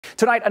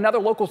Tonight, another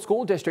local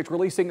school district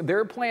releasing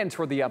their plans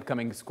for the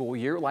upcoming school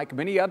year. Like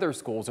many other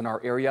schools in our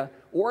area,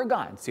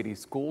 Oregon City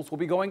Schools will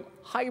be going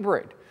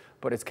hybrid.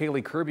 But as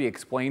Kaylee Kirby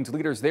explains,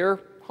 leaders there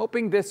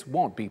hoping this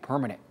won't be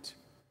permanent.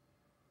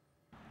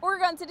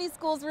 Oregon City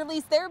Schools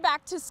released their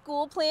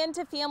back-to-school plan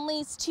to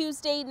families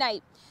Tuesday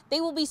night. They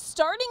will be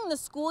starting the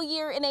school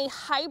year in a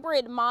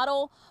hybrid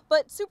model,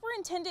 but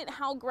Superintendent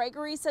Hal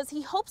Gregory says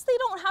he hopes they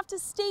don't have to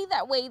stay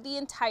that way the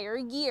entire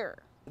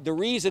year. The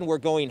reason we're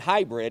going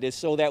hybrid is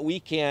so that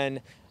we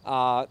can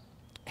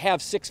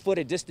have 6 foot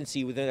of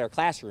distancing within our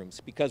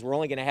classrooms, because we're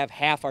only going to have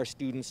half our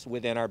students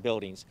within our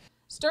buildings.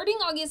 Starting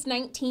August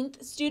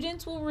 19th,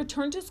 students will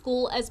return to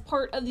school as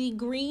part of the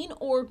Green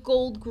or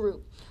Gold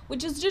group,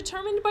 which is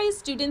determined by a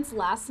student's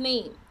last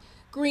name.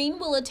 Green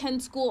will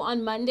attend school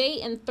on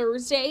Monday and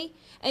Thursday,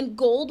 and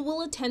Gold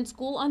will attend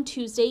school on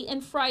Tuesday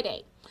and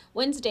Friday.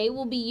 Wednesday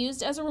will be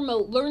used as a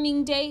remote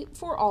learning day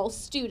for all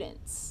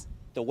students.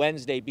 The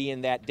Wednesday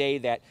being that day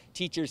that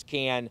teachers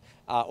can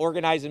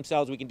organize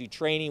themselves, we can do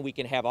training, we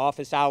can have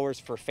office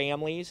hours for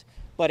families,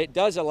 but it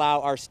does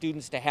allow our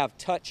students to have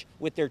touch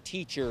with their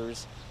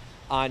teachers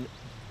on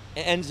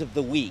ends of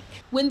the week.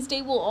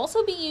 Wednesday will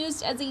also be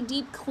used as a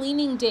deep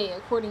cleaning day,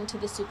 according to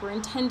the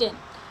superintendent.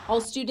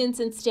 All students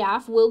and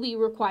staff will be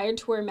required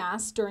to wear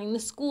masks during the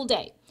school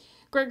day.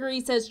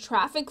 Gregory says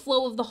traffic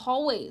flow of the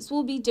hallways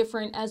will be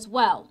different as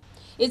well.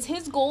 It's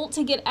his goal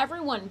to get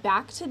everyone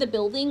back to the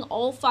building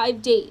all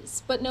 5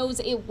 days, but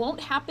knows it won't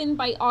happen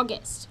by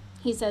August.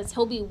 He says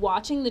he'll be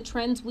watching the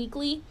trends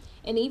weekly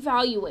and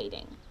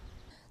evaluating.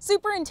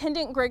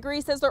 Superintendent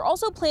Gregory says they're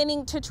also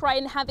planning to try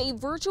and have a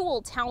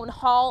virtual town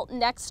hall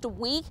next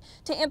week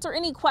to answer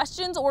any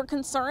questions or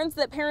concerns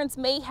that parents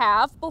may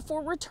have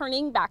before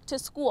returning back to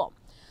school.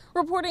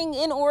 Reporting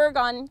in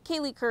Oregon,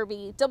 Kaylee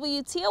Kirby,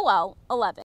 WTOL 11.